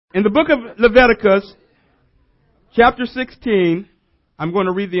In the book of Leviticus, chapter 16, I'm going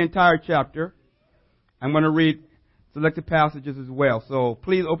to read the entire chapter. I'm going to read selected passages as well. So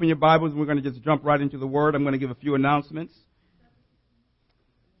please open your Bibles. We're going to just jump right into the Word. I'm going to give a few announcements.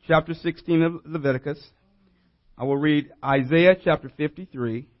 Chapter 16 of Leviticus. I will read Isaiah chapter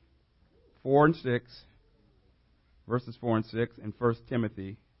 53, 4 and 6, verses 4 and 6, and 1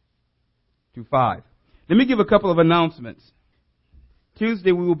 Timothy 2:5. Let me give a couple of announcements.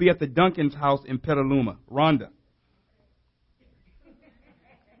 Tuesday, we will be at the Duncan's house in Petaluma, Rhonda.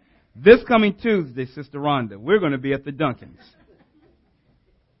 This coming Tuesday, Sister Rhonda, we're going to be at the Duncan's.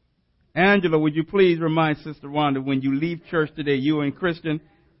 Angela, would you please remind Sister Rhonda when you leave church today, you and Christian,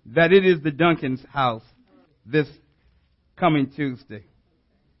 that it is the Duncan's house this coming Tuesday.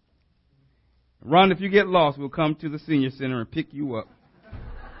 Rhonda, if you get lost, we'll come to the senior center and pick you up.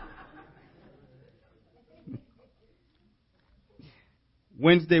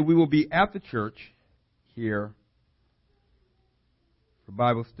 Wednesday, we will be at the church here for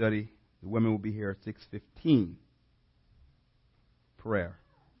Bible study. The women will be here at 6:15. Prayer.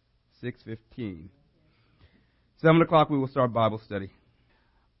 6:15. 7 o'clock, we will start Bible study.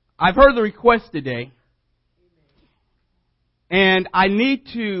 I've heard the request today, and I need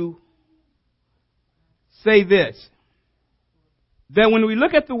to say this, that when we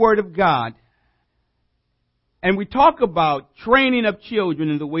look at the Word of God, and we talk about training up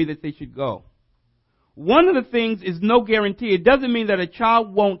children in the way that they should go, one of the things is no guarantee. It doesn't mean that a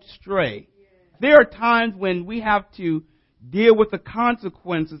child won't stray. There are times when we have to deal with the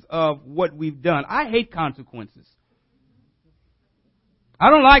consequences of what we've done. I hate consequences. I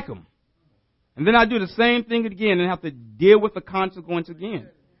don't like them. And then I do the same thing again and have to deal with the consequence again.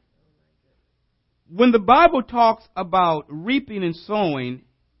 When the Bible talks about reaping and sowing,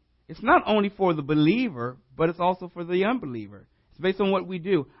 it's not only for the believer, but it's also for the unbeliever. It's based on what we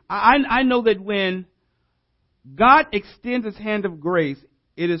do. I know that when God extends His hand of grace,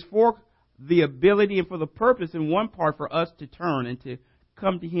 it is for the ability and for the purpose in one part for us to turn and to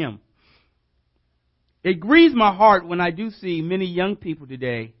come to Him. It grieves my heart when I do see many young people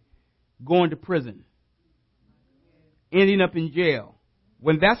today going to prison, ending up in jail,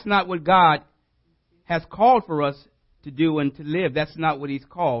 when that's not what God has called for us to do and to live. That's not what He's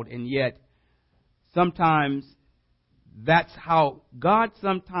called. And yet, sometimes that's how God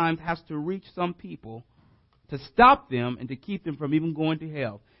sometimes has to reach some people to stop them and to keep them from even going to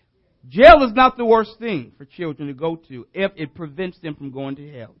hell. Jail is not the worst thing for children to go to if it prevents them from going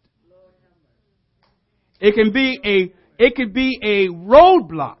to hell. It can be a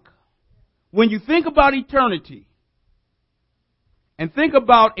roadblock when you think about eternity and think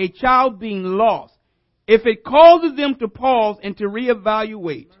about a child being lost. If it causes them to pause and to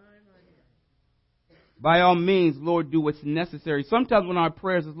reevaluate, by all means, Lord, do what's necessary. Sometimes when our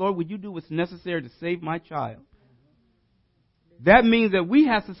prayers is, Lord, would you do what's necessary to save my child? That means that we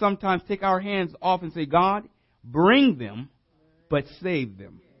have to sometimes take our hands off and say, God, bring them, but save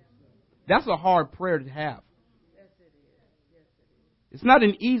them. That's a hard prayer to have. It's not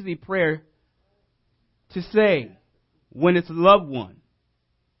an easy prayer to say when it's a loved one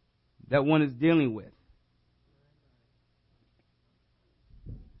that one is dealing with.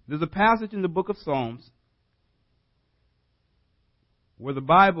 There's a passage in the book of Psalms where the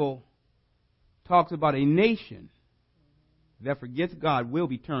Bible talks about a nation that forgets God will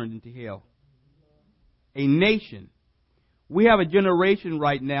be turned into hell. A nation. We have a generation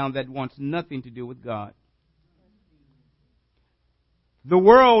right now that wants nothing to do with God. The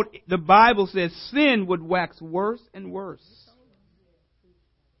world, the Bible says, sin would wax worse and worse.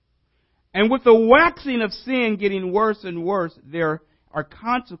 And with the waxing of sin getting worse and worse, there are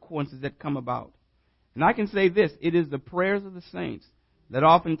consequences that come about. And I can say this, it is the prayers of the saints that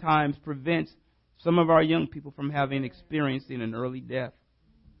oftentimes prevents some of our young people from experiencing an early death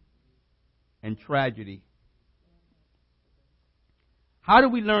and tragedy. How do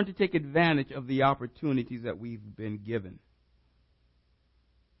we learn to take advantage of the opportunities that we've been given?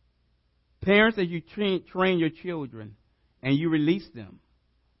 Parents, as you train your children and you release them,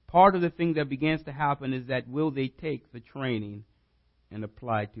 part of the thing that begins to happen is that will they take the training and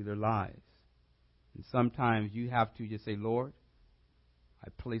apply it to their lives? And sometimes you have to just say, Lord, I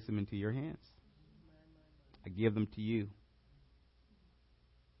place them into your hands. I give them to you.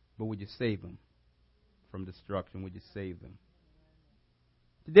 But would you save them from destruction? Would you save them?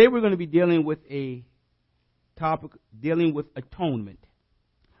 Today we're going to be dealing with a topic dealing with atonement.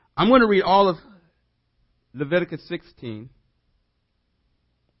 I'm going to read all of Leviticus 16.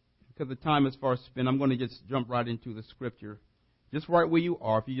 Because the time is far spent, I'm going to just jump right into the scripture. Just right where you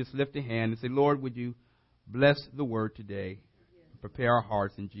are, if you just lift a hand and say, Lord, would you bless the word today? prepare our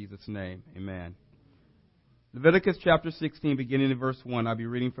hearts in Jesus' name. Amen. Leviticus chapter 16, beginning in verse 1. I'll be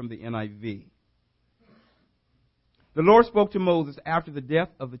reading from the NIV. The Lord spoke to Moses after the death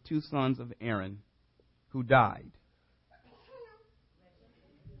of the two sons of Aaron who died.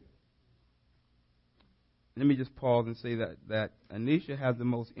 Let me just pause and say that Anisha has the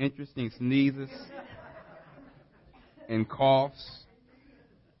most interesting sneezes and coughs.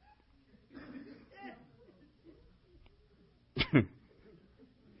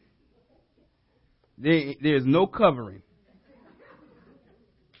 There's no covering.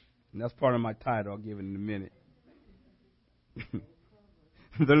 And that's part of my title. I'll give it in a minute.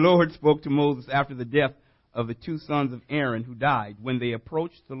 The Lord spoke to Moses after the death of the two sons of Aaron who died when they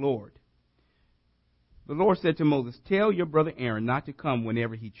approached the Lord. The Lord said to Moses, "Tell your brother Aaron not to come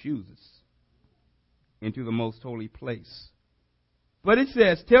whenever he chooses into the most holy place." But it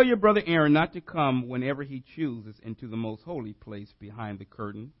says, "Tell your brother Aaron not to come whenever he chooses into the most holy place behind the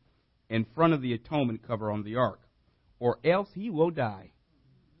curtain in front of the atonement cover on the ark, or else he will die.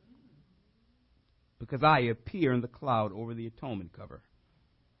 Because I appear in the cloud over the atonement cover.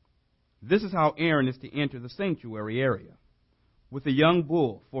 This is how Aaron is to enter the sanctuary area, with a young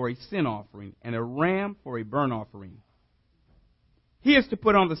bull for a sin offering and a ram for a burnt offering. He is to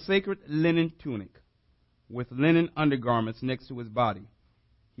put on the sacred linen tunic with linen undergarments next to his body.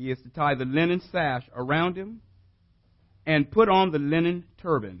 He is to tie the linen sash around him and put on the linen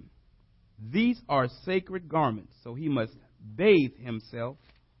turban. These are sacred garments, so he must bathe himself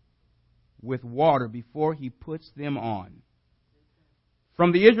with water before he puts them on.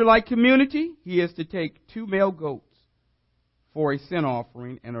 From the Israelite community, he is to take 2 male goats for a sin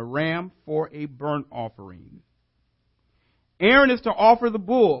offering and a ram for a burnt offering. Aaron is to offer the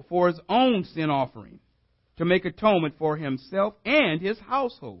bull for his own sin offering to make atonement for himself and his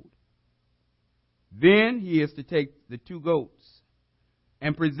household. Then he is to take the 2 goats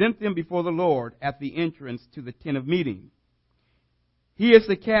and present them before the Lord at the entrance to the tent of meeting. He is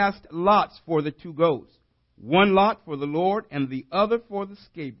to cast lots for the 2 goats, 1 lot for the Lord and the other for the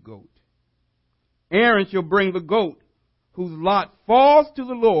scapegoat. Aaron shall bring the goat whose lot falls to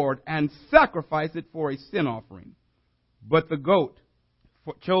the Lord and sacrifice it for a sin offering. But the goat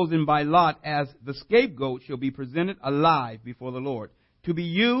chosen by lot as the scapegoat shall be presented alive before the Lord, to be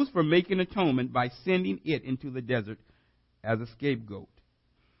used for making atonement by sending it into the desert as a scapegoat.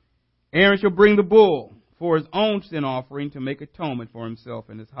 Aaron shall bring the bull for his own sin offering to make atonement for himself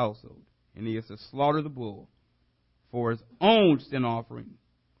and his household. And he is to slaughter the bull for his own sin offering.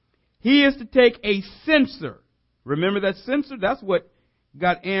 He is to take a censer. Remember that censer? That's what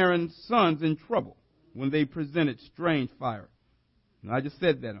got Aaron's sons in trouble when they presented strange fire. And I just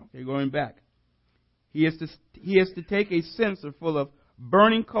said that. Okay, going back. He is to take a censer full of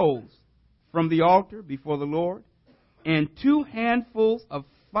burning coals from the altar before the Lord, and 2 handfuls of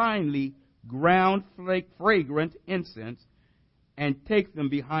finely ground fragrant incense, and take them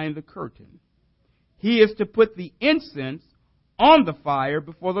behind the curtain. He is to put the incense on the fire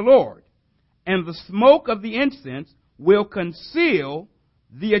before the Lord, and the smoke of the incense will conceal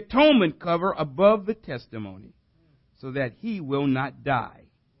the atonement cover above the testimony, so that he will not die.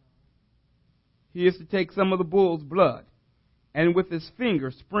 He is to take some of the bull's blood, and with his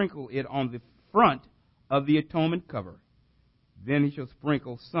finger sprinkle it on the front of the atonement cover. Then he shall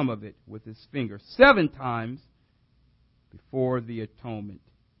sprinkle some of it with his finger 7 times before the atonement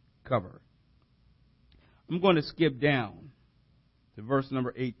cover. I'm going to skip down to verse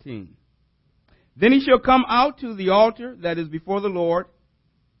number 18. Then he shall come out to the altar that is before the Lord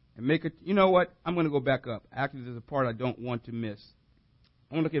and make it. You know what? I'm going to go back up. Actually, there's a part I don't want to miss.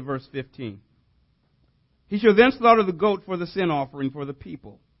 I want to look at verse 15. He shall then slaughter the goat for the sin offering for the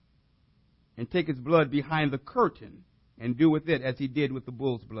people, and take its blood behind the curtain, and do with it as he did with the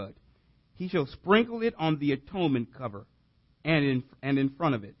bull's blood. He shall sprinkle it on the atonement cover and in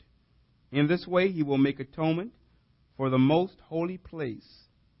front of it. In this way he will make atonement for the most holy place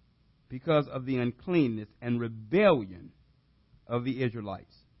because of the uncleanness and rebellion of the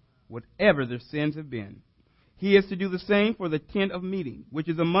Israelites, whatever their sins have been. He is to do the same for the tent of meeting, which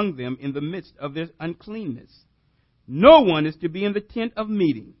is among them in the midst of their uncleanness. No one is to be in the tent of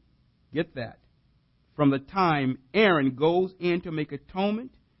meeting. Get that. From the time Aaron goes in to make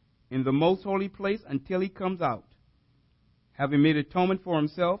atonement in the most holy place until he comes out, having made atonement for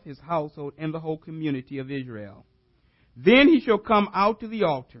himself, his household, and the whole community of Israel. Then he shall come out to the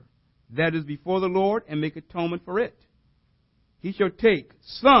altar that is before the Lord and make atonement for it. He shall take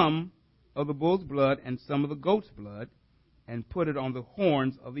some of the bull's blood and some of the goat's blood and put it on the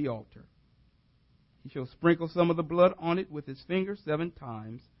horns of the altar. He shall sprinkle some of the blood on it with his finger 7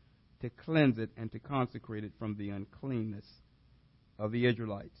 times to cleanse it and to consecrate it from the uncleanness of the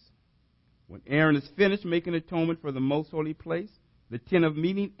Israelites. When Aaron is finished making atonement for the most holy place, the tent of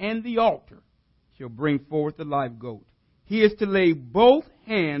meeting, and the altar, shall bring forth the live goat. He is to lay both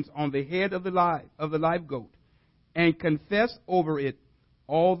hands on the head of the live goat, and confess over it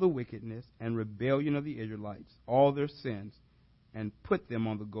all the wickedness and rebellion of the Israelites, all their sins, and put them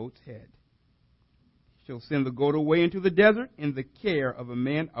on the goat's head. He shall send the goat away into the desert in the care of a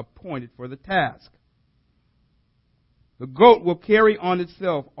man appointed for the task. The goat will carry on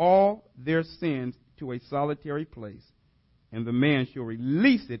itself all their sins to a solitary place, and the man shall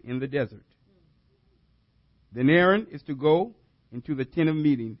release it in the desert. Then Aaron is to go into the tent of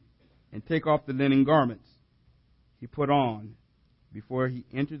meeting and take off the linen garments he put on before he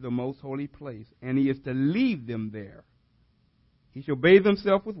entered the most holy place, and he is to leave them there. He shall bathe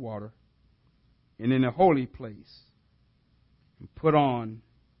himself with water, and in a holy place, and put on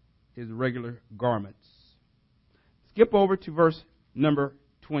his regular garments. Skip over to verse number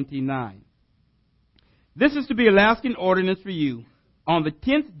 29. This is to be a lasting ordinance for you. On the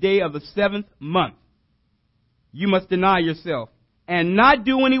 10th day of the 7th month, you must deny yourself and not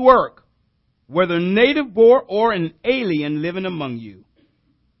do any work, whether native born or an alien living among you.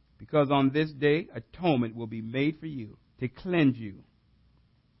 Because on this day, atonement will be made for you to cleanse you.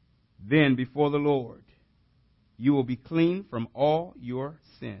 Then before the Lord, you will be clean from all your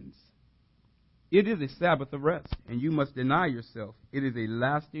sins. It is a Sabbath of rest, and you must deny yourself. It is a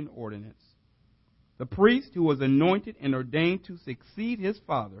lasting ordinance. The priest who was anointed and ordained to succeed his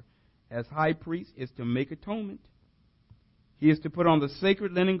father as high priest is to make atonement. He is to put on the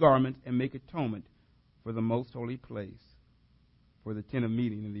sacred linen garments and make atonement for the most holy place, for the tent of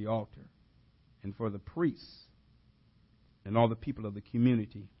meeting and the altar, and for the priests and all the people of the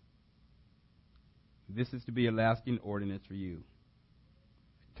community. This is to be a lasting ordinance for you.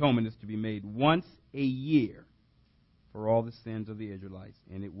 Atonement is to be made once a year for all the sins of the Israelites,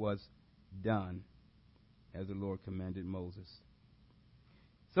 and it was done as the Lord commanded Moses.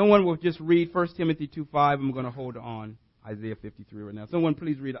 Someone will just read 1 Timothy 2:5. I'm going to hold on Isaiah 53 right now. Someone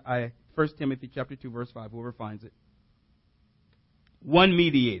please read 1 Timothy chapter 2, verse 5, whoever finds it. One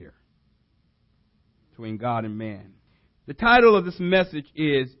mediator between God and man. The title of this message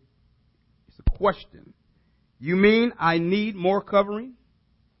is, it's a question. You mean I need more covering?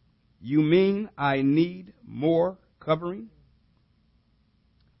 You mean I need more covering?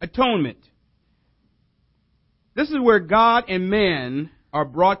 Atonement. This is where God and man are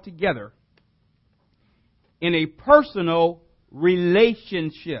brought together in a personal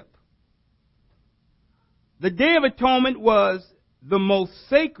relationship. The Day of Atonement was the most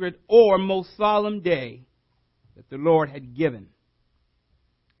sacred or most solemn day that the Lord had given.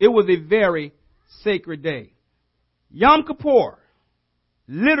 It was a very sacred day. Yom Kippur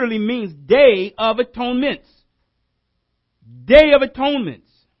literally means Day of Atonements. Day of Atonements.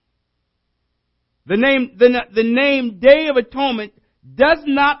 The name Day of Atonement does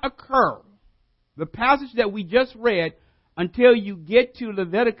not occur, the passage that we just read, until you get to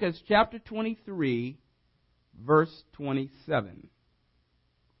Leviticus chapter 23, verse 27.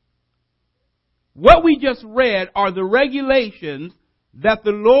 What we just read are the regulations that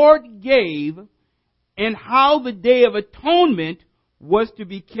the Lord gave and how the Day of Atonement was to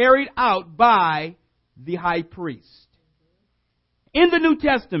be carried out by the high priest. In the New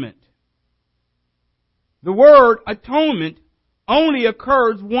Testament, the word atonement only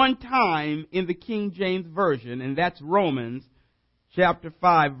occurs one time in the King James Version, and that's Romans chapter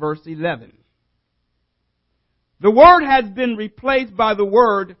 5, verse 11. The word has been replaced by the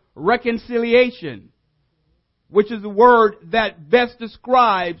word reconciliation, which is the word that best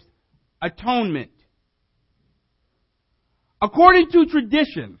describes atonement. According to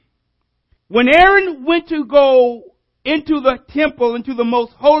tradition, when Aaron went to go into the temple, into the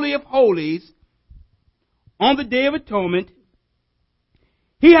most holy of holies, on the Day of Atonement,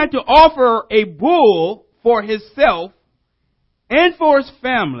 he had to offer a bull for himself and for his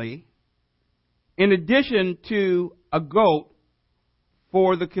family, in addition to a goat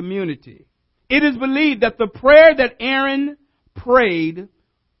for the community. It is believed that the prayer that Aaron prayed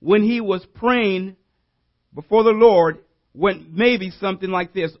when he was praying before the Lord went maybe something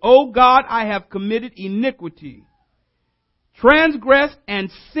like this. "O God, I have committed iniquity, transgressed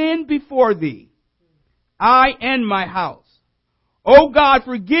and sinned before thee, I and my house. O God,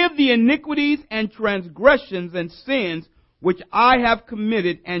 forgive the iniquities and transgressions and sins which I have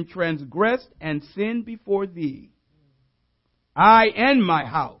committed and transgressed and sinned before thee, I and my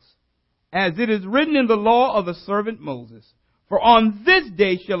house, as it is written in the law of the servant Moses. For on this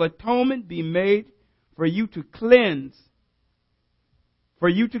day shall atonement be made for you to cleanse.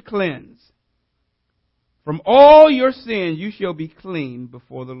 From all your sins you shall be clean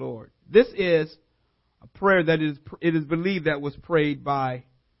before the Lord. This is a prayer that it is believed that was prayed by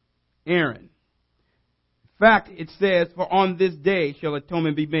Aaron. In fact, it says, for on this day shall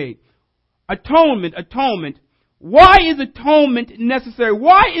atonement be made. Atonement. Why is atonement necessary?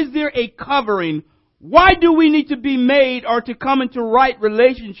 Why is there a covering? Why do we need to be made or to come into right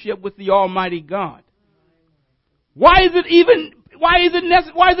relationship with the Almighty God? Why is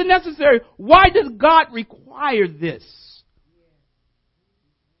it necessary? Why does God require this?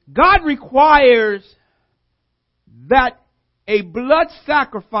 God requires that a blood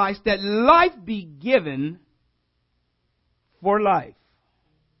sacrifice, that life be given for life.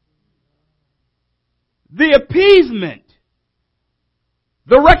 The appeasement,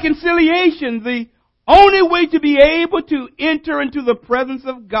 the reconciliation, the only way to be able to enter into the presence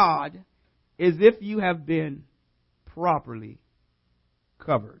of God is if you have been properly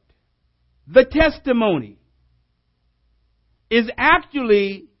covered. The testimony is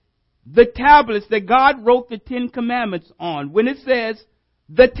actually the tablets that God wrote the 10 Commandments on. When it says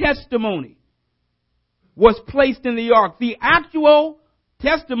the testimony was placed in the ark, the actual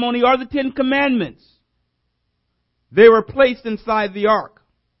testimony are the 10 Commandments. They were placed inside the ark.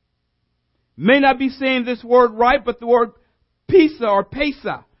 May not be saying this word right, but the word Pesa or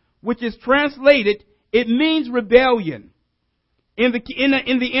Pesa, which is translated, it means rebellion. In the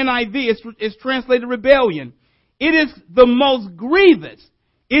NIV, it's translated rebellion. It is the most grievous.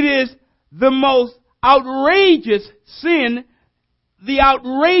 It is the most outrageous sin, the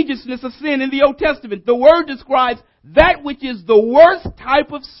outrageousness of sin in the Old Testament. The word describes that which is the worst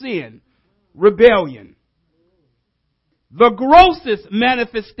type of sin, rebellion. The grossest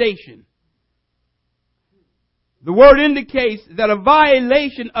manifestation. The word indicates that a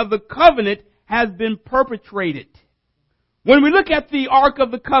violation of the covenant has been perpetrated. When we look at the Ark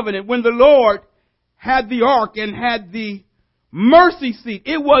of the Covenant, when the Lord had the Ark and had the mercy seat,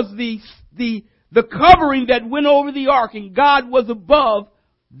 it was the covering that went over the Ark, and God was above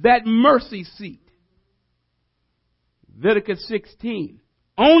that mercy seat. Leviticus 16.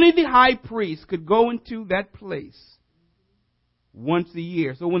 Only the high priest could go into that place once a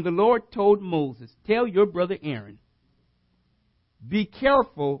year. So when the Lord told Moses, tell your brother Aaron, be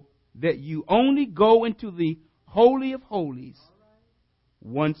careful that you only go into the Holy of Holies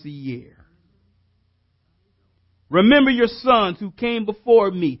once a year. Remember your sons who came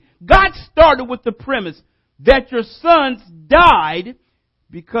before me. God started with the premise that your sons died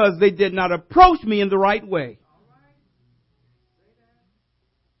because they did not approach me in the right way.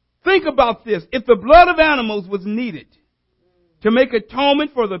 Think about this. If the blood of animals was needed to make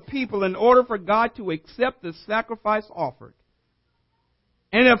atonement for the people in order for God to accept the sacrifice offered,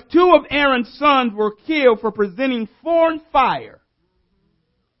 and if 2 of Aaron's sons were killed for presenting foreign fire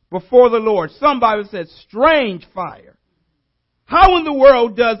before the Lord, some Bible says strange fire, how in the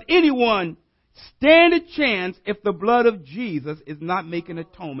world does anyone stand a chance if the blood of Jesus is not making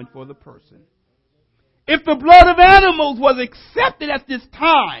atonement for the person? If the blood of animals was accepted at this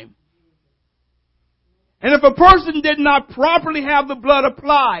time, and if a person did not properly have the blood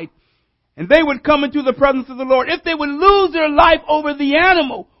applied, and they would come into the presence of the Lord, if they would lose their life over the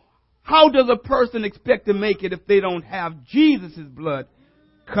animal, how does a person expect to make it if they don't have Jesus' blood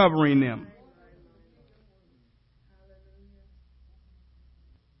covering them?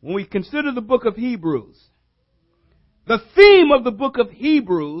 When we consider the book of Hebrews, the theme of the book of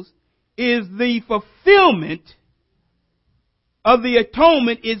Hebrews is the fulfillment of the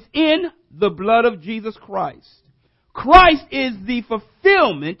atonement is in the blood of Jesus Christ. Christ is the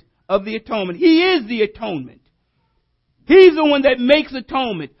fulfillment of the atonement. He is the atonement. He's the one that makes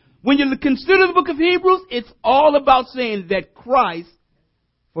atonement. When you consider the book of Hebrews, it's all about saying that Christ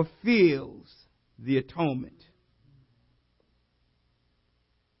fulfills the atonement.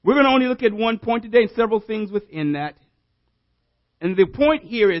 We're going to only look at one point today and several things within that. And the point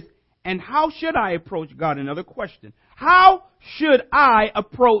here is, and how should I approach God? Another question. How should I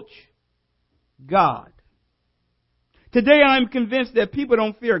approach God? Today I'm convinced that people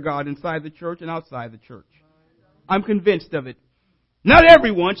don't fear God inside the church and outside the church. I'm convinced of it. Not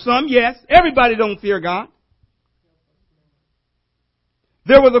everyone, some yes. Everybody don't fear God.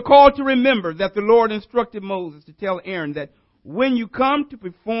 There was a call to remember that the Lord instructed Moses to tell Aaron that when you come to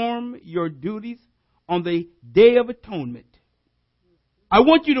perform your duties on the Day of Atonement, I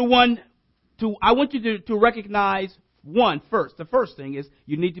want you to recognize first. The first thing is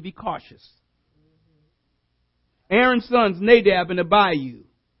you need to be cautious. Aaron's sons Nadab and Abihu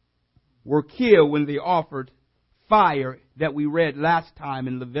were killed when they offered fire that we read last time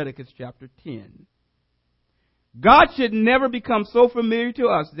in Leviticus chapter 10. God should never become so familiar to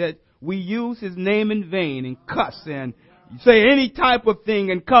us that we use His name in vain and cuss and say any type of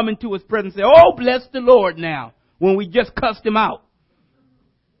thing and come into His presence and say, oh, bless the Lord now, when we just cussed Him out.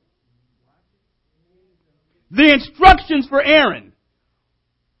 The instructions for Aaron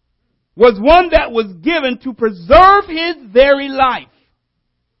was one that was given to preserve his very life.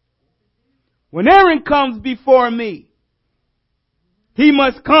 When Aaron comes before me, he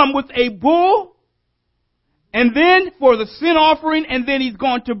must come with a bull, and then for the sin offering, and then he's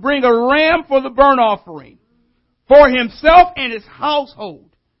going to bring a ram for the burnt offering for himself and his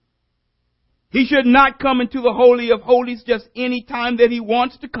household. He should not come into the Holy of Holies just any time that he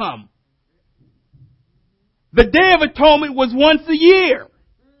wants to come. The Day of Atonement was once a year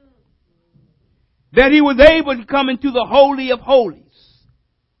that he was able to come into the Holy of Holies.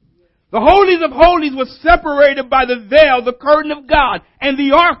 The Holies of Holies was separated by the veil, the curtain of God, and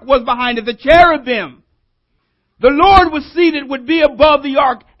the ark was behind it, the cherubim. The Lord was seated, would be above the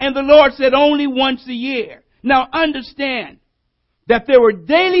ark, and the Lord said only once a year. Now understand that there were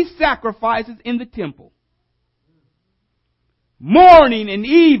daily sacrifices in the temple. Morning and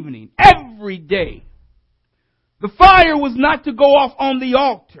evening, every day. The fire was not to go off on the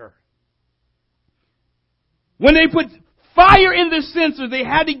altar. When they put fire in the censer, they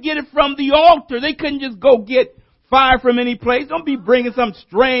had to get it from the altar. They couldn't just go get fire from any place. Don't be bringing some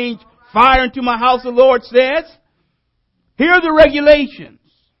strange fire into my house, the Lord says. Here are the regulations.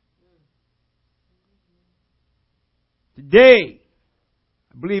 Today,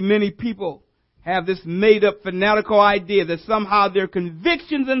 I believe many people have this made up fanatical idea that somehow their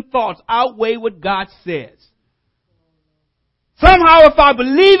convictions and thoughts outweigh what God says. Somehow if I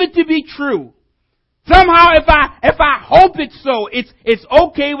believe it to be true, somehow if I hope it's so, it's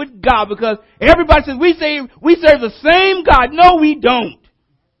okay with God, because everybody says we serve the same God. No, we don't.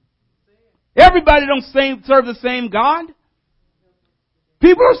 Everybody don't serve the same God.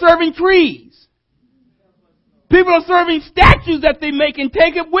 People are serving trees. People are serving statues that they make and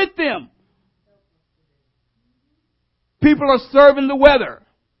take it with them. People are serving the weather.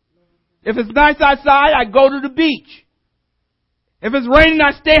 If it's nice outside, I go to the beach. If it's raining,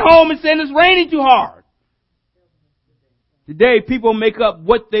 I stay home and say it's raining too hard. Today, people make up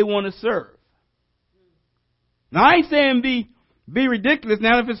what they want to serve. Now, I ain't saying be ridiculous.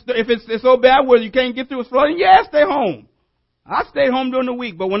 Now, if it's so bad where you can't get through a flooding, yeah, stay home. I stayed home during the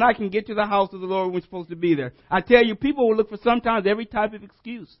week, but when I can get to the house of the Lord, we're supposed to be there. I tell you, people will look for sometimes every type of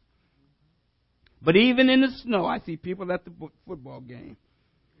excuse. But even in the snow, I see people at the football game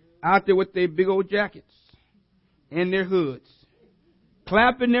out there with their big old jackets and their hoods,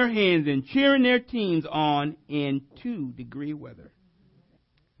 clapping their hands and cheering their teams on in 2-degree weather.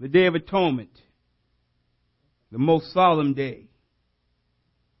 The Day of Atonement, the most solemn day.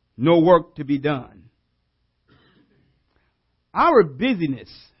 No work to be done. Our busyness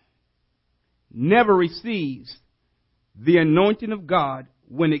never receives the anointing of God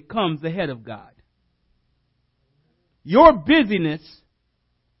when it comes ahead of God. Your busyness,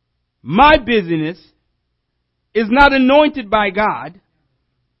 my busyness, is not anointed by God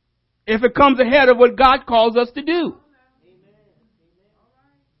if it comes ahead of what God calls us to do.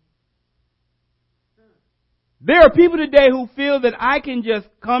 There are people today who feel that I can just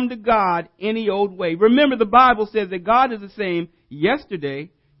come to God any old way. Remember, the Bible says that God is the same yesterday,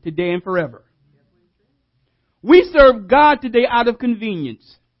 today, and forever. We serve God today out of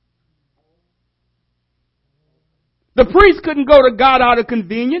convenience. The priest couldn't go to God out of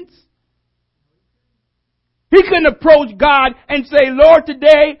convenience. He couldn't approach God and say, Lord,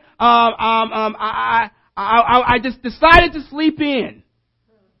 today, I just decided to sleep in.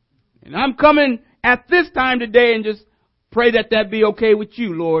 And I'm coming at this time today and just pray that be okay with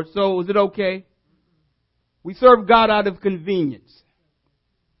you, Lord. So is it okay? We serve God out of convenience.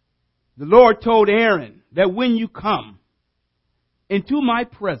 The Lord told Aaron that when you come into my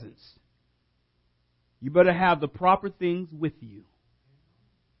presence, you better have the proper things with you.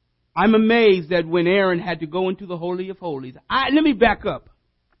 I'm amazed that when Aaron had to go into the Holy of Holies. Let me back up.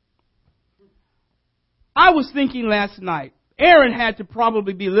 I was thinking last night, Aaron had to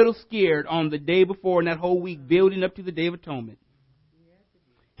probably be a little scared on the day before and that whole week building up to the Day of Atonement.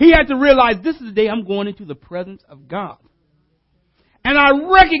 He had to realize this is the day I'm going into the presence of God. And I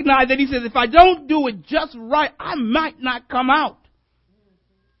recognize that he says, if I don't do it just right, I might not come out.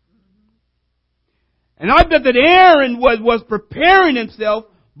 And I bet that Aaron was preparing himself,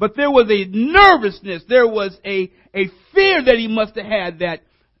 but there was a nervousness, there was a fear that he must have had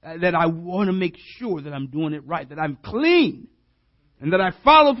that I want to make sure that I'm doing it right, that I'm clean, and that I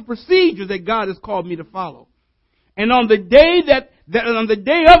follow the procedures that God has called me to follow. And on the day on the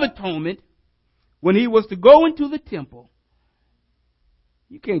Day of Atonement, when he was to go into the temple,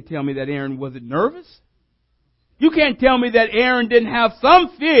 You can't tell me that Aaron wasn't nervous. You can't tell me that Aaron didn't have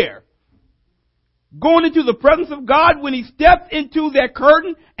some fear going into the presence of God when he stepped into that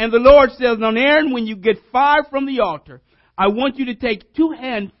curtain. And the Lord says, now Aaron, when you get fire from the altar, I want you to take 2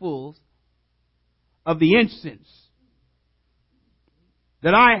 handfuls of the incense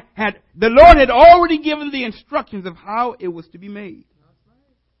that the Lord had already given the instructions of how it was to be made.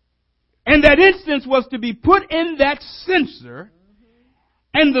 And that incense was to be put in that censer,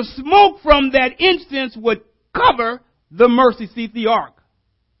 and the smoke from that incense would cover the mercy seat, the ark.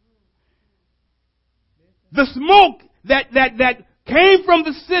 The smoke that came from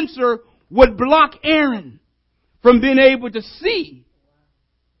the censer would block Aaron from being able to see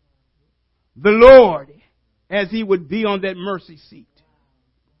the Lord as he would be on that mercy seat.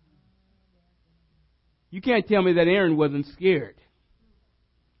 You can't tell me that Aaron wasn't scared.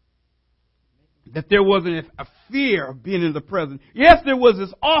 That there wasn't a fear of being in the presence. Yes, there was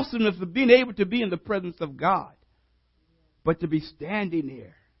this awesomeness of being able to be in the presence of God. But to be standing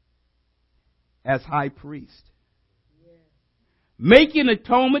there as high priest, making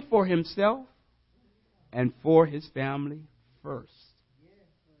atonement for himself and for his family first.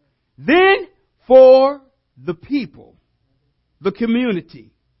 Then for the people, the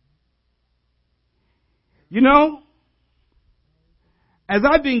community. You know, as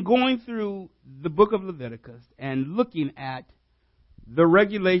I've been going through the book of Leviticus and looking at the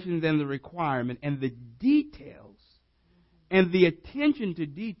regulations and the requirement and the details and the attention to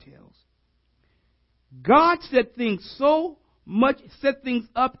details, God set things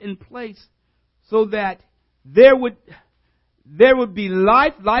up in place so that there would be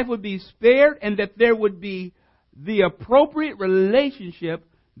life would be spared, and that there would be the appropriate relationship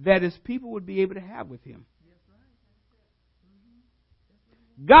that his people would be able to have with him.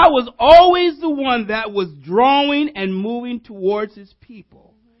 God was always the one that was drawing and moving towards his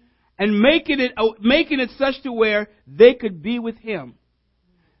people and making it such to where they could be with him.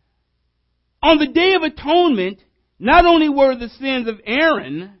 On the Day of Atonement, not only were the sins of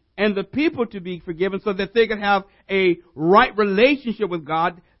Aaron and the people to be forgiven so that they could have a right relationship with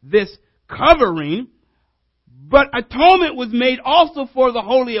God, this covering, but atonement was made also for the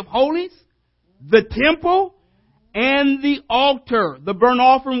Holy of Holies, the temple, and the altar, the burnt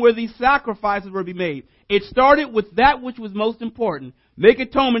offering where these sacrifices were to be made. It started with that which was most important. Make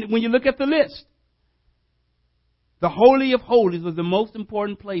atonement. When you look at the list, the Holy of Holies was the most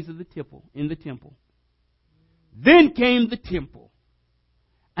important place of the temple, in the temple. Then came the temple.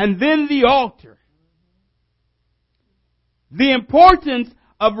 And then the altar. The importance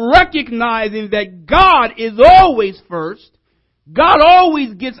of recognizing that God is always first. God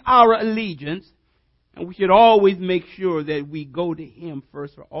always gets our allegiance. And we should always make sure that we go to him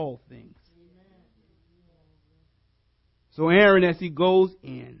first for all things. So Aaron, as he goes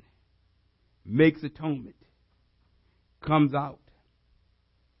in, makes atonement, comes out.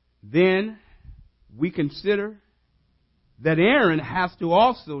 Then we consider that Aaron has to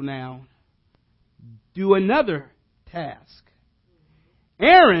also now do another task.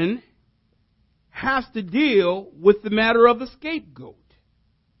 Aaron has to deal with the matter of the scapegoat.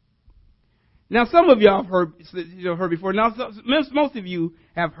 Now, some of y'all have heard before. Now, most of you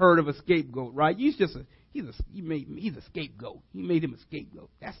have heard of a scapegoat, right? He's a scapegoat. He made him a scapegoat.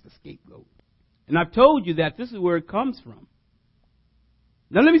 That's the scapegoat. And I've told you that this is where it comes from.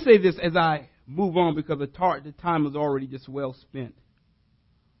 Now, let me say this as I move on, because the time is already just well spent.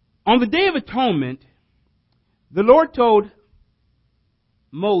 On the Day of Atonement, the Lord told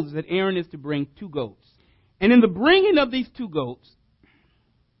Moses that Aaron is to bring 2 goats. And in the bringing of these 2 goats,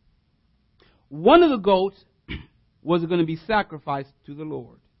 one of the goats was going to be sacrificed to the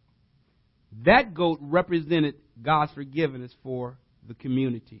Lord. That goat represented God's forgiveness for the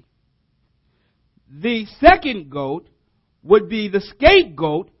community. The second goat would be the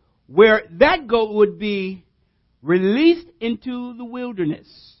scapegoat, where that goat would be released into the wilderness.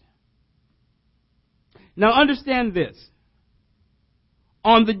 Now understand this.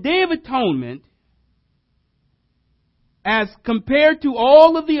 On the Day of Atonement, as compared to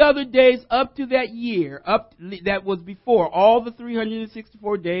all of the other days up to that year, that was before, all the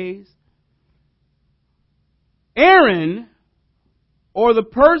 364 days, Aaron, or the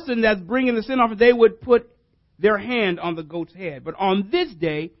person that's bringing the sin offering, they would put their hand on the goat's head. But on this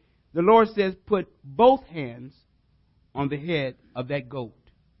day, the Lord says, put both hands on the head of that goat.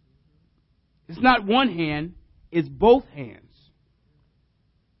 It's not one hand, it's both hands.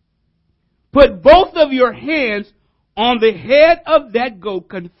 Put both of your hands on the head of that goat,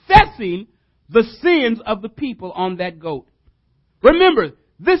 confessing the sins of the people on that goat. Remember,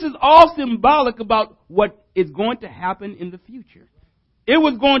 this is all symbolic about what is going to happen in the future. It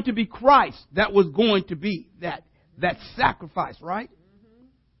was going to be Christ that was going to be that sacrifice, right?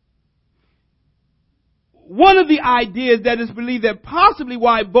 One of the ideas that is believed that possibly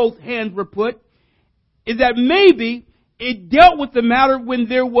why both hands were put is that maybe it dealt with the matter when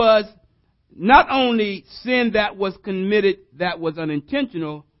there was not only sin that was committed that was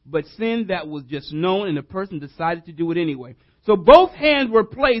unintentional, but sin that was just known and the person decided to do it anyway. So both hands were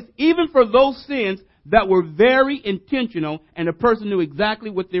placed even for those sins that were very intentional and the person knew exactly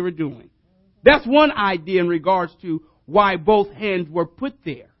what they were doing. That's one idea in regards to why both hands were put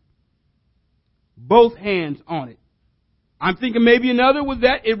there. Both hands on it. I'm thinking maybe another was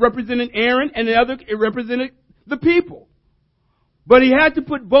that it represented Aaron and the other it represented the people. But he had to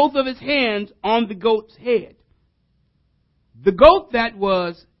put both of his hands on the goat's head. The goat that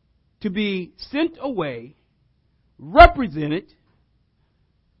was to be sent away represented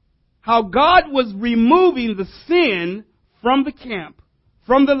how God was removing the sin from the camp,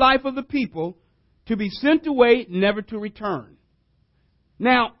 from the life of the people, to be sent away, never to return.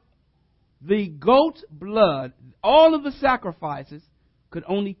 Now, the goat's blood, all of the sacrifices, could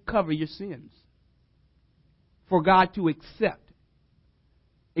only cover your sins for God to accept.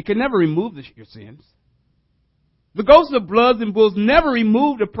 It can never remove your sins. The goats of bloods and bulls never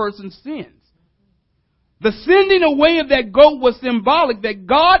removed a person's sins. The sending away of that goat was symbolic that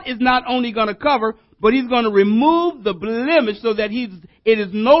God is not only going to cover, but He's going to remove the blemish so that it is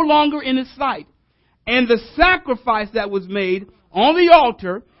no longer in His sight. And the sacrifice that was made on the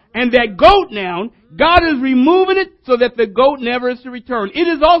altar and that goat now, God is removing it so that the goat never is to return. It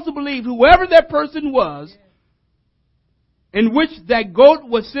is also believed whoever that person was in which that goat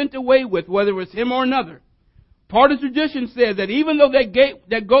was sent away with, whether it was him or another, part of tradition says that even though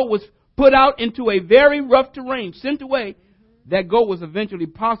that goat was put out into a very rough terrain, sent away, that goat was eventually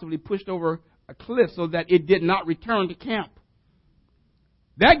possibly pushed over a cliff so that it did not return to camp.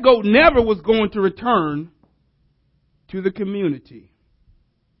 That goat never was going to return to the community.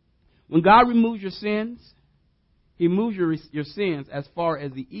 When God removes your sins, He moves your sins as far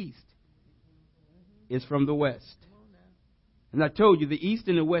as the east is from the west. And I told you, the east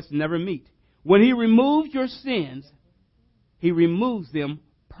and the west never meet. When He removes your sins, He removes them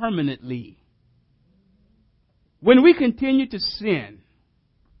permanently. When we continue to sin,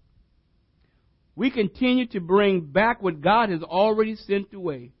 we continue to bring back what God has already sent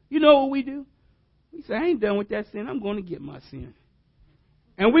away. You know what we do? We say, I ain't done with that sin. I'm going to get my sin.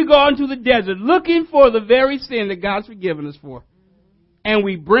 And we go into the desert looking for the very sin that God's forgiven us for. And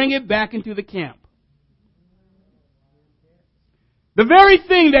we bring it back into the camp. The very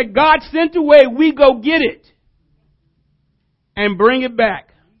thing that God sent away, we go get it and bring it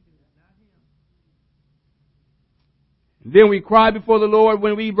back. And then we cry before the Lord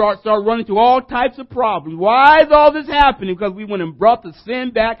when we start running into all types of problems. Why is all this happening? Because we went and brought the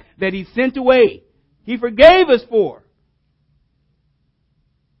sin back that He sent away. He forgave us for.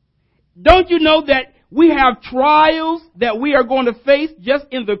 Don't you know that we have trials that we are going to face just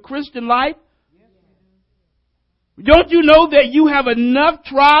in the Christian life? Don't you know that you have enough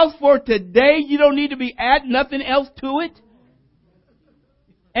trials for today? You don't need to be adding nothing else to it.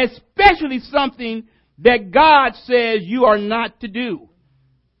 Especially something that God says you are not to do.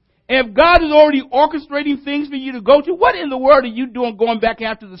 If God is already orchestrating things for you to go to, what in the world are you doing going back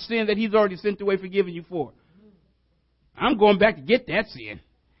after the sin that He's already sent away forgiving you for? I'm going back to get that sin.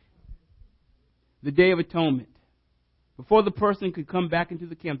 The Day of Atonement. Before the person could come back into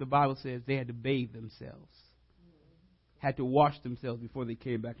the camp, the Bible says they had to bathe themselves. Had to wash themselves before they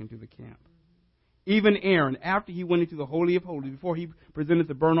came back into the camp. Even Aaron, after he went into the Holy of Holies, before he presented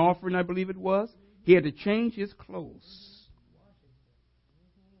the burnt offering, I believe it was, he had to change his clothes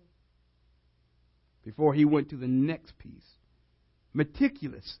before he went to the next piece.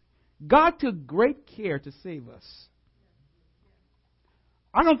 Meticulous. God took great care to save us.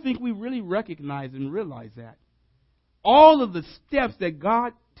 I don't think we really recognize and realize that. All of the steps that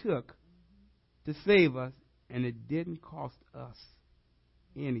God took to save us, and it didn't cost us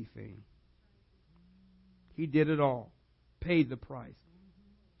anything. He did it all. Paid the price.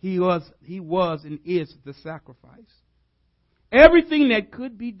 He was and is the sacrifice. Everything that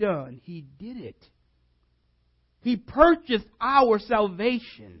could be done, He did it. He purchased our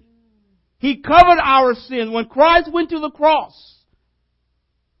salvation. He covered our sins. When Christ went to the cross,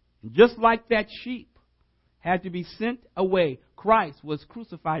 just like that sheep had to be sent away, Christ was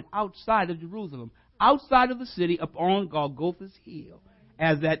crucified outside of Jerusalem, outside of the city, upon Golgotha's hill.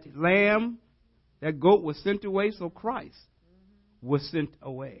 As that lamb, that goat was sent away, so Christ was sent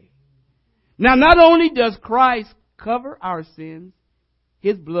away. Now, not only does Christ cover our sins,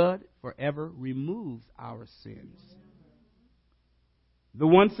 His blood forever removes our sins. The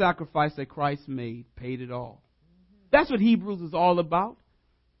one sacrifice that Christ made paid it all. That's what Hebrews is all about.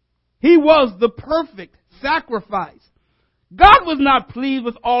 He was the perfect sacrifice. God was not pleased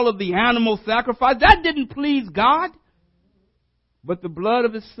with all of the animal sacrifice. That didn't please God. But the blood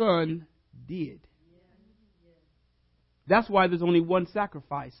of His Son did. That's why there's only one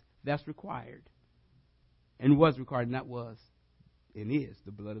sacrifice that's required. And was required, and that was and is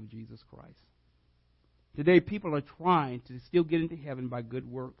the blood of Jesus Christ. Today, people are trying to still get into heaven by good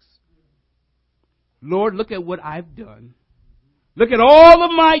works. Lord, look at what I've done. Look at all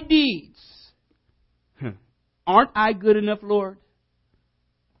of my deeds. Aren't I good enough, Lord?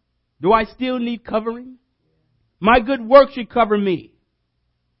 Do I still need covering? My good work should cover me.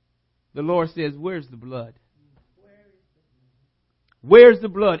 The Lord says, where's the blood? Where's the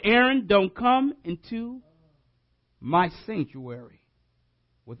blood? Aaron, don't come into my sanctuary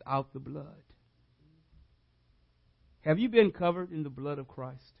without the blood. Have you been covered in the blood of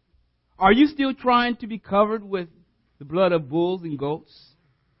Christ? Are you still trying to be covered with the blood of bulls and goats?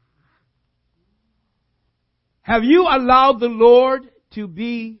 Have you allowed the Lord to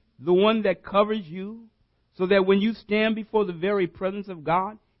be the one that covers you so that when you stand before the very presence of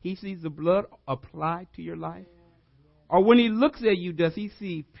God, He sees the blood applied to your life? Or when He looks at you, does He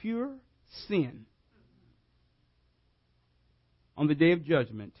see pure sin? On the day of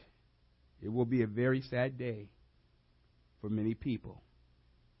judgment, it will be a very sad day for many people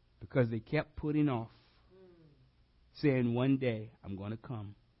because they kept putting off, saying, one day I'm going to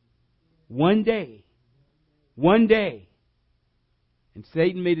come. One day. One day. And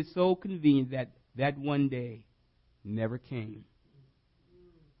Satan made it so convenient that that one day never came.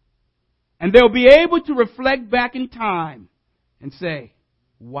 And they'll be able to reflect back in time and say,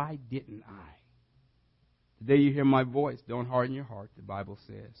 why didn't I? Today you hear my voice. Don't harden your heart, the Bible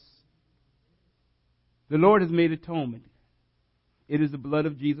says. The Lord has made atonement. It is the blood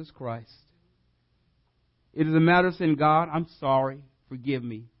of Jesus Christ. It is a matter of saying, God, I'm sorry. Forgive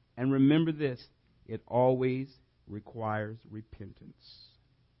me. And remember this. It always requires repentance.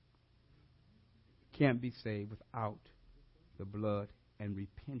 You can't be saved without the blood and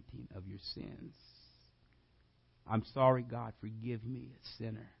repenting of your sins. I'm sorry, God. Forgive me, a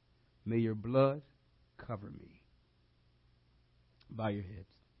sinner. May your blood cover me. Bow your heads.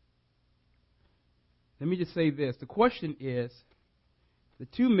 Let me just say this. The question is, the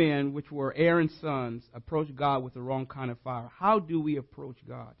two men, which were Aaron's sons, approached God with the wrong kind of fire. How do we approach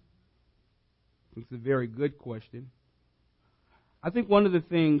God? It's a very good question. I think one of the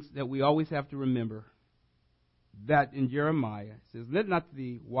things that we always have to remember, that in Jeremiah, it says, let not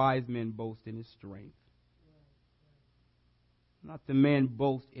the wise man boast in his strength. Not the man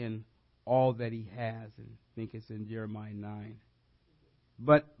boast in all that he has, and I think it's in Jeremiah 9.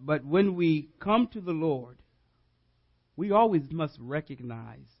 But when we come to the Lord, we always must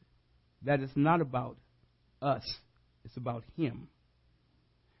recognize that it's not about us. It's about Him.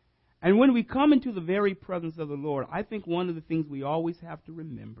 And when we come into the very presence of the Lord, I think one of the things we always have to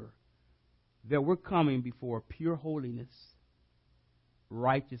remember, that we're coming before pure holiness,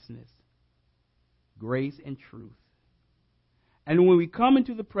 righteousness, grace, and truth. And when we come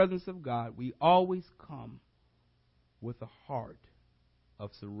into the presence of God, we always come with a heart of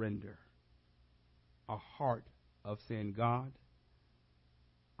surrender, a heart of saying, God,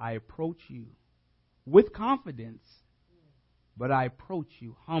 I approach you with confidence, but I approach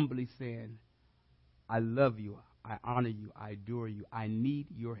you humbly saying, I love you, I honor you, I adore you, I need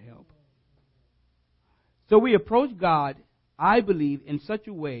your help. So we approach God, I believe, in such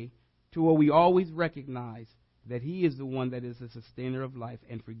a way to where we always recognize that He is the one that is the sustainer of life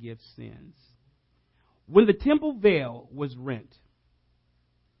and forgives sins. When the temple veil was rent,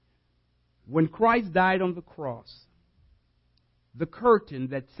 when Christ died on the cross, the curtain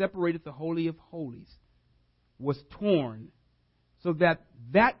that separated the Holy of Holies was torn so that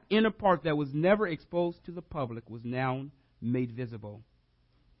that inner part that was never exposed to the public was now made visible.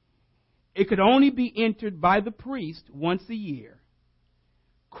 It could only be entered by the priest once a year.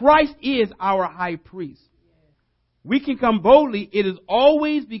 Christ is our high priest. We can come boldly. It is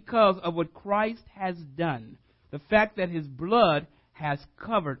always because of what Christ has done. The fact that His blood has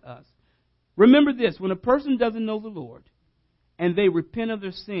covered us. Remember this, when a person doesn't know the Lord and they repent of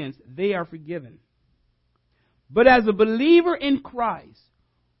their sins, they are forgiven. But as a believer in Christ,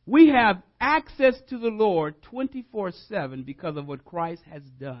 we have access to the Lord 24/7 because of what Christ has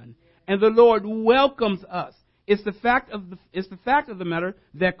done. And the Lord welcomes us. It's the fact of the matter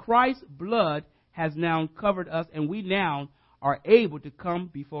that Christ's blood has now covered us, and we now are able to come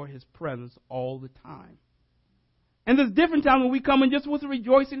before His presence all the time. And there's different times when we come in just with a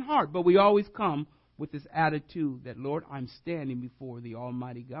rejoicing heart, but we always come with this attitude that, Lord, I'm standing before the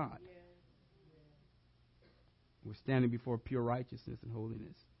Almighty God. We're standing before pure righteousness and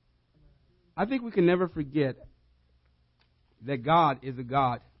holiness. I think we can never forget that God is a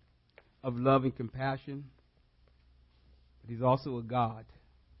God of love and compassion, but He's also a God,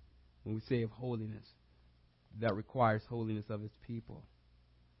 when we say of holiness, that requires holiness of His people.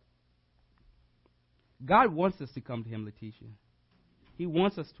 God wants us to come to Him, Letitia. He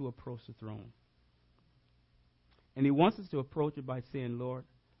wants us to approach the throne. And He wants us to approach it by saying, Lord,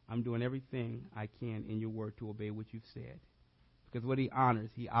 I'm doing everything I can in your word to obey what you've said. Because what He honors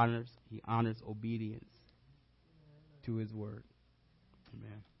obedience to His word.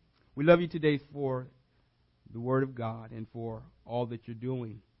 Amen. We love you today for the word of God and for all that you're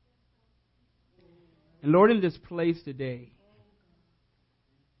doing. And Lord, in this place today,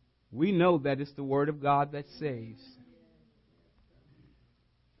 we know that it's the word of God that saves.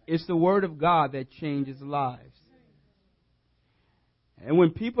 It's the word of God that changes lives. And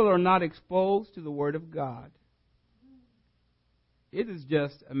when people are not exposed to the word of God, it is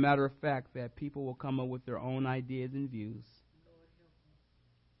just a matter of fact that people will come up with their own ideas and views.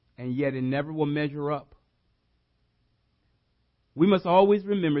 And yet it never will measure up. We must always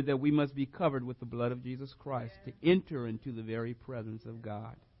remember that we must be covered with the blood of Jesus Christ to enter into the very presence of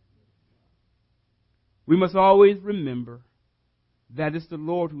God. We must always remember that it's the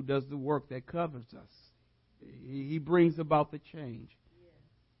Lord who does the work that covers us. He brings about the change.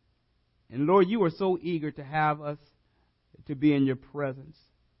 And Lord, you are so eager to have us to be in your presence.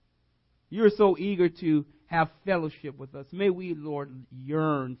 You are so eager to have fellowship with us. May we, Lord,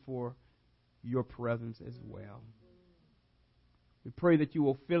 yearn for your presence as well. We pray that you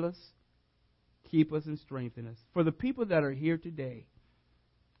will fill us, keep us, and strengthen us. For the people that are here today,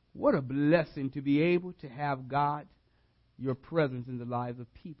 what a blessing to be able to have God, your presence in the lives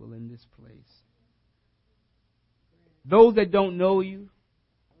of people in this place. Those that don't know you,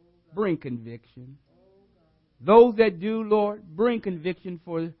 bring conviction. Those that do, Lord, bring conviction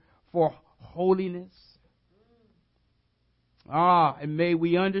for holiness. And may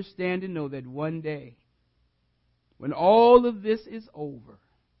we understand and know that one day, when all of this is over,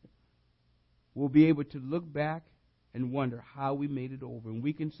 we'll be able to look back and wonder how we made it over. And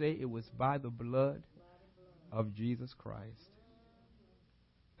we can say it was by the blood of Jesus Christ.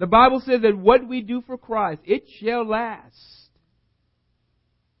 The Bible says that what we do for Christ, it shall last.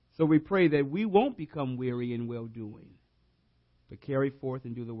 So we pray that we won't become weary in well-doing, but carry forth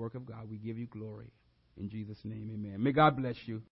and do the work of God. We give you glory. In Jesus' name, amen. May God bless you.